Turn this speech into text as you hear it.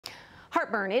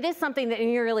Heartburn, it is something that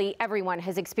nearly everyone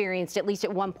has experienced at least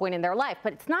at one point in their life,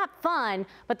 but it's not fun,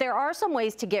 but there are some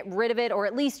ways to get rid of it or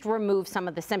at least remove some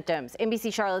of the symptoms.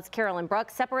 NBC Charlotte's Carolyn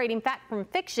Brooks separating fact from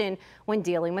fiction when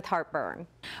dealing with heartburn.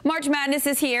 March Madness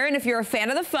is here, and if you're a fan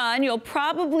of the fun, you'll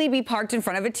probably be parked in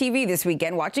front of a TV this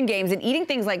weekend watching games and eating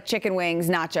things like chicken wings,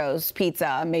 nachos,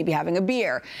 pizza, maybe having a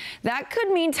beer. That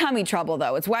could mean tummy trouble,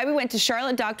 though. It's why we went to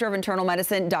Charlotte Doctor of Internal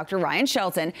Medicine, Dr. Ryan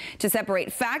Shelton, to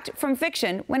separate fact from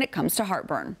fiction when it comes to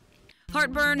heartburn.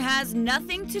 Heartburn has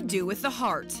nothing to do with the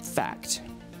heart. Fact.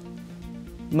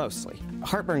 Mostly.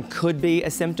 Heartburn could be a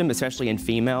symptom, especially in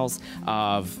females,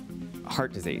 of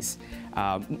heart disease.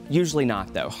 Usually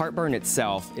not, though. Heartburn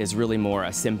itself is really more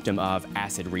a symptom of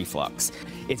acid reflux.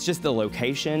 It's just the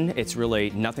location. It's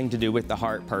really nothing to do with the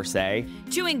heart per se.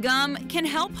 Chewing gum can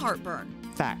help heartburn.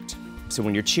 Fact. So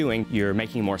when you're chewing, you're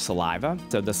making more saliva.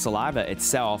 So the saliva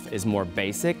itself is more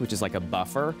basic, which is like a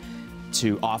buffer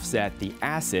to offset the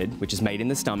acid, which is made in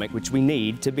the stomach, which we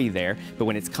need to be there. But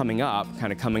when it's coming up,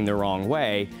 kind of coming the wrong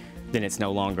way, then it's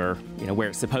no longer, where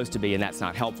it's supposed to be, and that's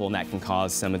not helpful, and that can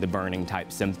cause some of the burning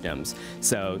type symptoms.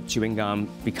 So chewing gum,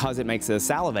 because it makes us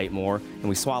salivate more and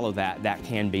we swallow that, that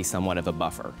can be somewhat of a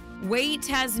buffer. Weight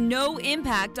has no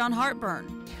impact on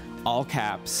heartburn. All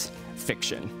caps,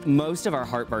 fiction. Most of our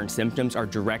heartburn symptoms are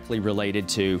directly related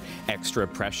to extra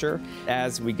pressure.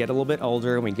 As we get a little bit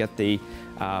older and we get the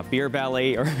beer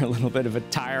belly or a little bit of a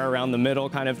tire around the middle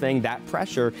kind of thing, that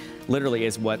pressure literally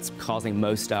is what's causing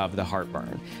most of the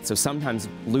heartburn. So sometimes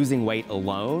losing weight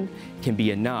alone can be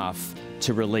enough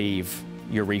to relieve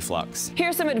your reflux.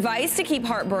 Here's some advice to keep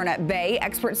heartburn at bay.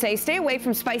 Experts say stay away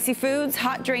from spicy foods,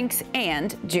 hot drinks,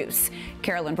 and juice.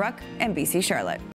 Carolyn Brooks, NBC Charlotte.